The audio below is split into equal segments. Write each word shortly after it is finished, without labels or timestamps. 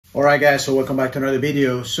All right, guys, so welcome back to another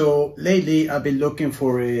video. So lately I've been looking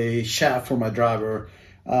for a shaft for my driver.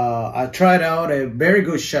 I tried out a very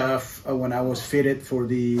good shaft when I was fitted for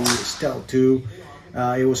the Stealth 2.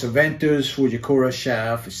 It was a Ventus Fujikura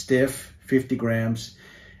shaft, stiff, 50 grams.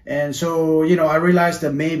 And so, I realized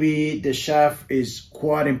that maybe the shaft is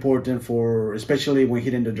quite important for, especially when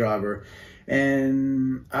hitting the driver.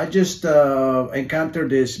 And I just encountered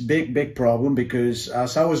this big problem because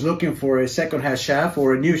as I was looking for a second-hand shaft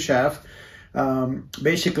or a new shaft,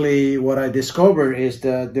 basically what I discovered is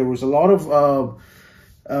that there was a lot of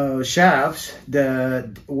shafts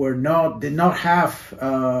that did not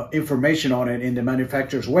have information on it in the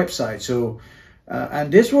manufacturer's website. So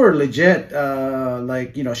and these were legit,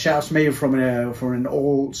 shafts made from an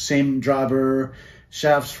old sim driver,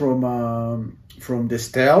 shafts from the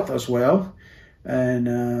Stealth as well, and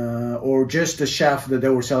or just the shaft that they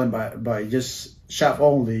were selling by just shaft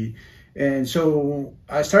only. And so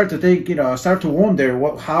I started to think, I started to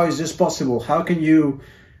wonder, how is this possible? How can you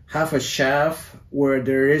have a shaft where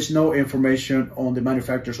there is no information on the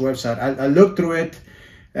manufacturer's website? I looked through it,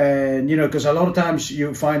 and because a lot of times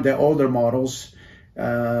you find the older models,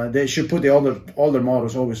 they should put the older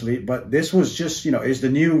models obviously, but this was just, it's the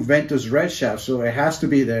new Ventus red shaft, so it has to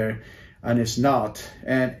be there, and it's not.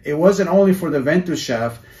 And it wasn't only for the Ventus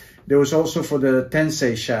shaft, there was also for the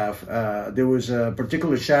Tensei shaft. There was a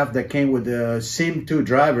particular shaft that came with the Sim 2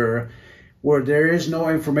 driver where there is no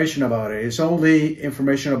information about it. It's only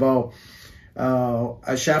information about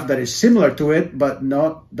a shaft that is similar to it, but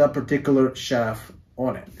not that particular shaft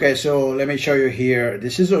on it. Okay, so let me show you here.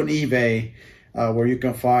 This is on eBay, where you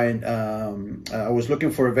can find, I was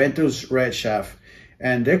looking for a Ventus red shaft,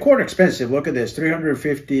 and they're quite expensive. Look at this,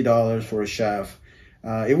 $350 for a shaft.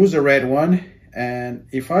 It was a red one, and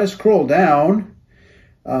if I scroll down,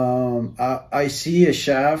 I see a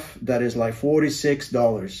shaft that is like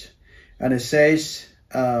 $46, and it says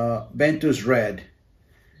Ventus red.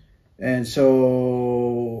 And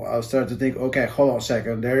so I'll start to think, okay, hold on a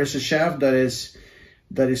second. There is a shaft that is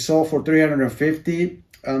sold for $350,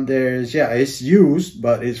 and there's, it's used,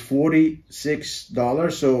 but it's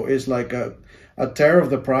 $46, so it's like a third of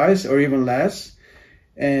the price or even less.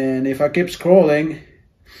 And if I keep scrolling,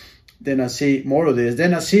 then I see more of this.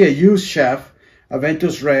 Then I see a used shaft, a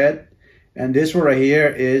Ventus red, and this one right here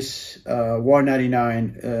is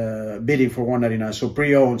 $199, bidding for $199, so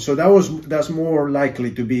pre-owned. So that's more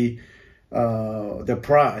likely to be the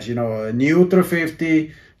price, a new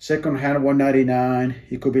 $350, second-hand $199.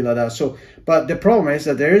 It could be like that. So, but the problem is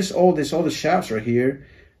that there is all these other shafts right here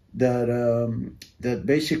that that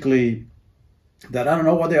basically, that I don't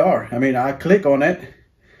know what they are. I mean, I click on it,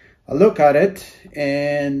 I look at it,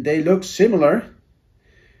 and they look similar.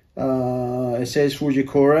 It says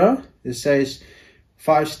Fujikura. It says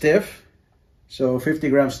 5 stiff, so 50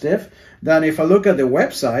 grams stiff. Then if I look at the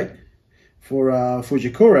website for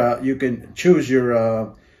Fujikura, you can choose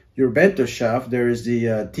your Ventus shaft. There is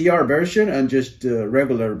the TR version and just the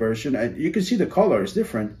regular version, and you can see the color is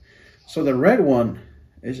different. So the red one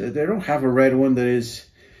is, they don't have a red one that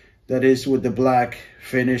is with the black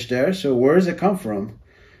finish there. So where does it come from?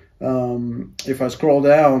 If I scroll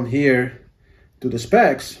down here to the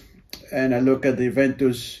specs and I look at the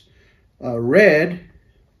Ventus red,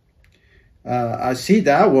 I see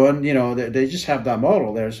that one, they just have that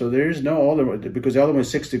model there. So there is no other, because the other one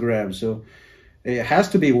is 60 grams. So it has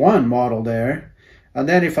to be one model there. And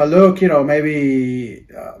then if I look, maybe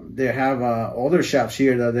they have other shafts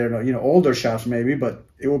here that they're not, older shafts maybe, but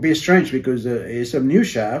it will be strange because it's a new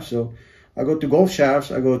shaft. So I go to golf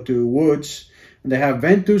shafts, I go to woods, and they have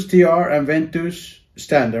Ventus TR and Ventus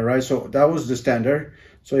standard, right? So that was the standard.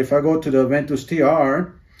 So if I go to the Ventus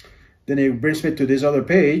TR, then it brings me to this other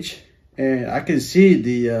page, and I can see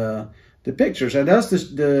the pictures, and that's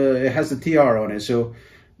it has the TR on it. So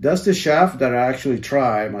that's the shaft that I actually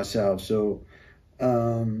try myself. So,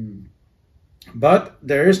 but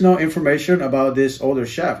there is no information about this older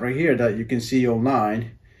shaft right here that you can see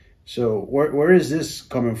online. So where is this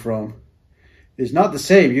coming from? It's not the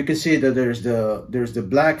same. You can see that there's the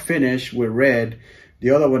black finish with red. The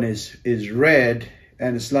other one is red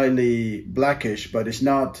and slightly blackish, but it's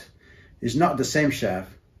not the same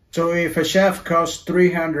shaft. So if a shaft costs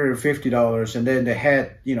 $350 and then the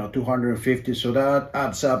head, $250, so that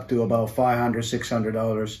adds up to about $500,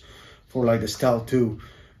 $600 for like the Stealth 2.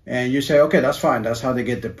 And you say, okay, that's fine. That's how they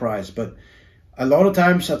get the price. But a lot of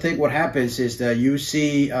times I think what happens is that you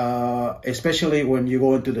see, especially when you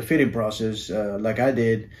go into the fitting process, like I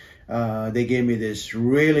did, they gave me this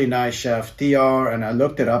really nice shaft TR, and I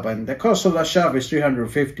looked it up, and the cost of that shaft is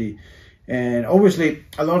 $350. And obviously,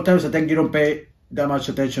 a lot of times I think you don't pay that much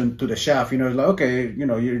attention to the shaft. You know, it's like, okay, you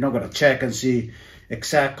know, you're not gonna check and see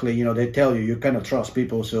exactly. You know, they tell you kind of trust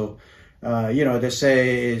people. So, you know, they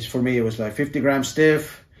say for me it was like 50 grams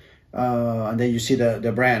stiff, and then you see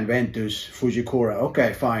the brand Ventus Fujikura.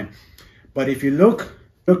 Okay, fine. But if you look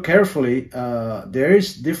carefully, there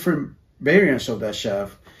is different variants of that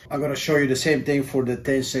shaft. I'm gonna show you the same thing for the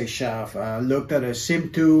Tensei shaft. I looked at a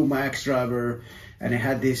Sim 2 Max driver, and it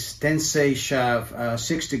had this Tensei shaft,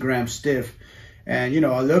 60 grams stiff. And, you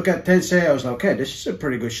know, I look at Tensei, I was like, okay, this is a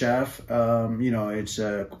pretty good shaft. You know, it's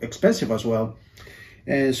expensive as well.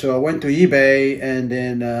 And so I went to eBay, and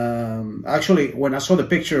then actually, when I saw the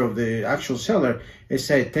picture of the actual seller, it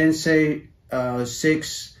said Tensei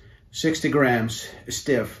 60 grams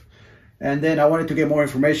stiff. And then I wanted to get more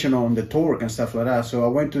information on the torque and stuff like that. So I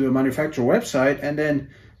went to the manufacturer website, and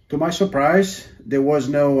then to my surprise, there was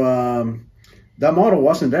no, that model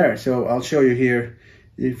wasn't there. So I'll show you here.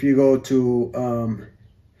 If you go to,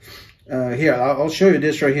 here, I'll show you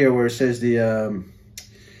this right here where it says the,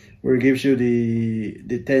 where it gives you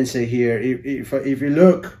the Tensei here. If you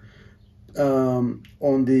look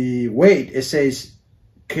on the weight, it says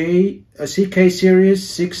CK series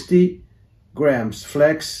 60 grams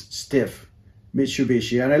flex stiff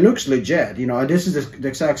Mitsubishi, and it looks legit. You know, this is the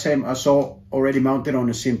exact same I saw already mounted on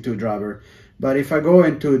the Sim 2 driver. But if I go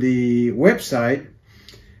into the website,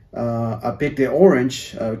 I pick the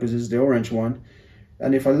orange because this is the orange one,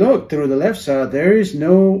 and if I look through the left side, there is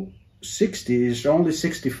no 60, it's only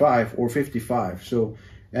 65 or 55. So,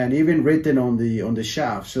 and even written on the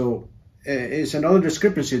shaft. So it's another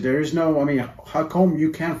discrepancy. There is no, I mean, how come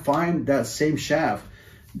you can't find that same shaft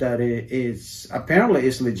that is apparently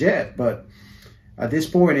is legit? But at this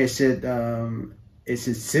point, is it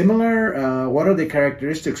similar? What are the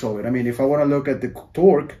characteristics of it? I mean, if I want to look at the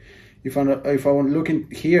torque, if I want to look in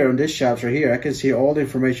here on this shaft right here, I can see all the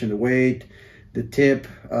information, the weight, the tip,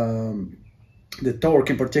 the torque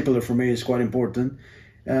in particular for me is quite important.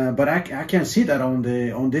 But I can't see that on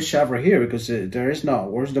this shaft right here, because there is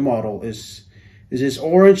not. Where's the model? Is this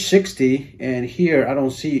orange 60, and here I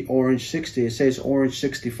don't see orange 60. It says orange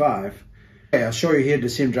 65. Okay, I'll show you here the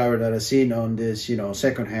Sim driver that I've seen on this, you know,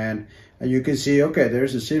 second hand, and you can see, okay,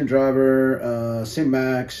 there's a Sim driver, Sim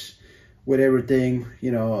Max with everything.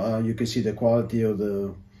 You know, you can see the quality of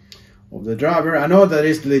the driver. I know that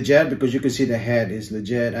it's legit because you can see the head is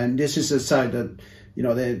legit, and this is a site that, you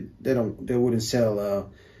know, they wouldn't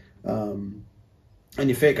sell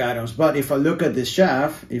any fake items. But if I look at this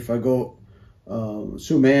shaft, if I go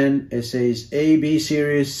zoom in, it says AB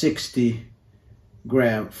series 60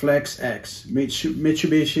 gram flex X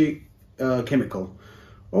Mitsubishi chemical.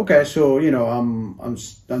 Okay, so, you know, I'm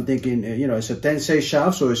thinking, you know, it's a Tensei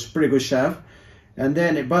shaft, so it's a pretty good shaft. And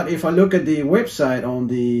then, but if I look at the website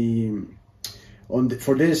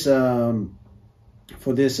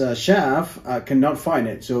for this shaft, I cannot find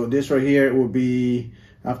it. So this right here will be,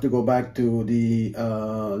 I have to go back to the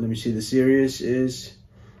let me see, the series is,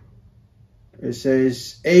 it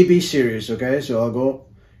says AB series. Okay, so I'll go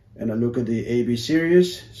and I look at the AB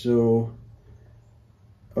series. So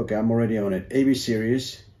okay, I'm already on it, AB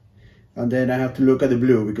series, and then I have to look at the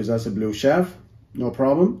blue because that's a blue shaft. No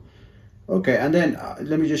problem. Okay, and then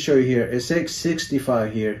let me just show you here. It says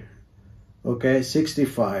 65 here. Okay,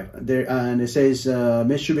 65 there, and it says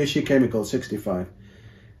Mitsubishi Chemical 65.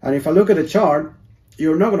 And if I look at the chart,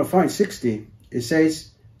 you're not going to find 60. It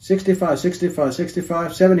says 65, 65,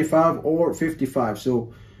 65, 75, or 55.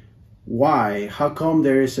 So why? How come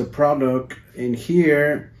there is a product in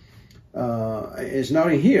here? It's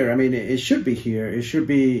not in here. I mean, it should be here. It should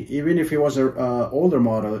be, even if it was a older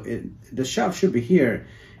model, the shaft should be here.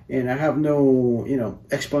 And I have no, you know,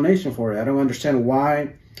 explanation for it. I don't understand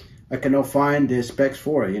why I cannot find the specs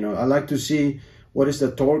for it. You know, I like to see what is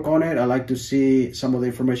the torque on it. I like to see some of the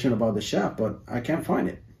information about the shaft, but I can't find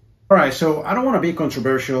it. All right, so I don't want to be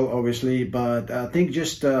controversial, obviously, but I think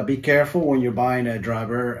just be careful when you're buying a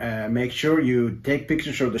driver. Make sure you take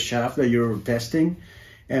pictures of the shaft that you're testing,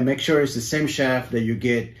 and make sure it's the same shaft that you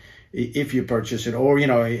get if you purchase it. Or, you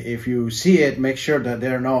know, if you see it, make sure that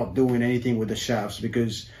they're not doing anything with the shafts,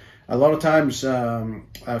 because a lot of times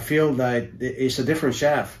I feel that it's a different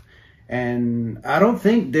shaft. And I don't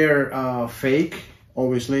think they're fake,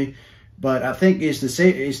 obviously, but I think it's the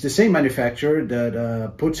same manufacturer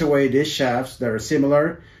that puts away these shafts that are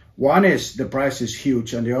similar. One is the price is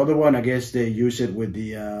huge, and the other one, I guess they use it with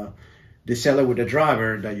they sell it with the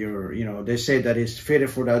driver that they say that it's fitted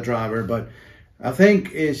for that driver, but I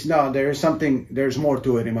think it's not. There's more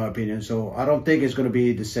to it, in my opinion. So I don't think it's going to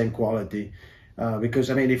be the same quality. Because,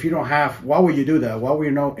 I mean, if you don't have, why would you do that? Why would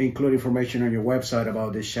you not include information on your website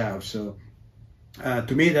about this shaft? So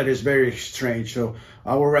To me, that is very strange. So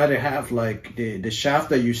I would rather have like the shaft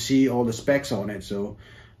that you see all the specs on it. So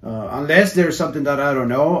unless there's something that I don't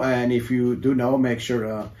know, and if you do know, make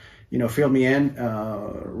sure you know, fill me in,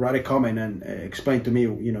 write a comment and explain to me,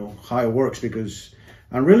 you know, how it works, because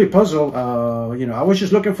I'm really puzzled. You know, I was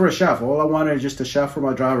just looking for a shaft. All I wanted is just a shaft for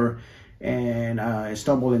my driver, and I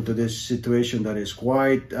stumbled into this situation that is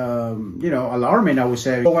quite, you know, alarming, I would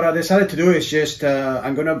say. So what I decided to do is just,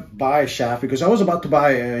 I'm gonna buy a shaft, because I was about to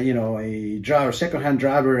buy, you know, a driver, second-hand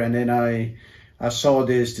driver, and then I saw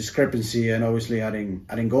this discrepancy, and obviously I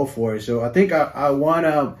didn't go for it. So I think I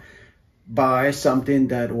wanna buy something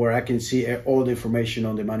that where I can see all the information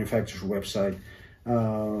on the manufacturer's website.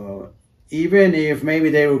 Even if maybe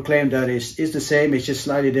they will claim that it's the same, it's just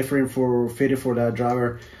slightly different for fitted for that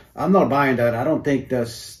driver, I'm not buying that. I don't think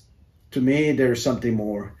that's, to me, there's something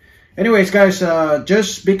more. Anyways, guys,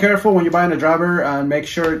 just be careful when you're buying a driver, and make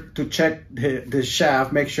sure to check the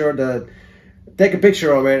shaft. Make sure that, take a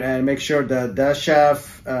picture of it, and make sure that that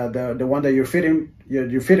shaft, the one that you're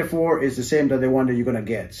fitted for, is the same that the one that you're gonna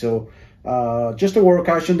get. So just a word of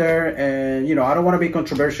caution there. And you know, I don't want to be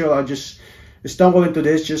controversial. I just stumbled into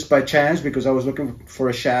this just by chance because I was looking for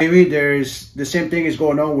a shaft. Maybe there's the same thing is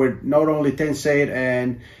going on with not only Tensate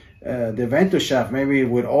and the Vento shaft. Maybe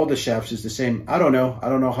with all the shafts is the same. I don't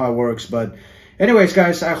know how it works. But anyways,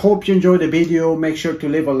 guys, I hope you enjoyed the video. Make sure to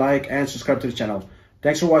leave a like and subscribe to the channel.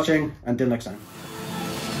 Thanks for watching. Until next time.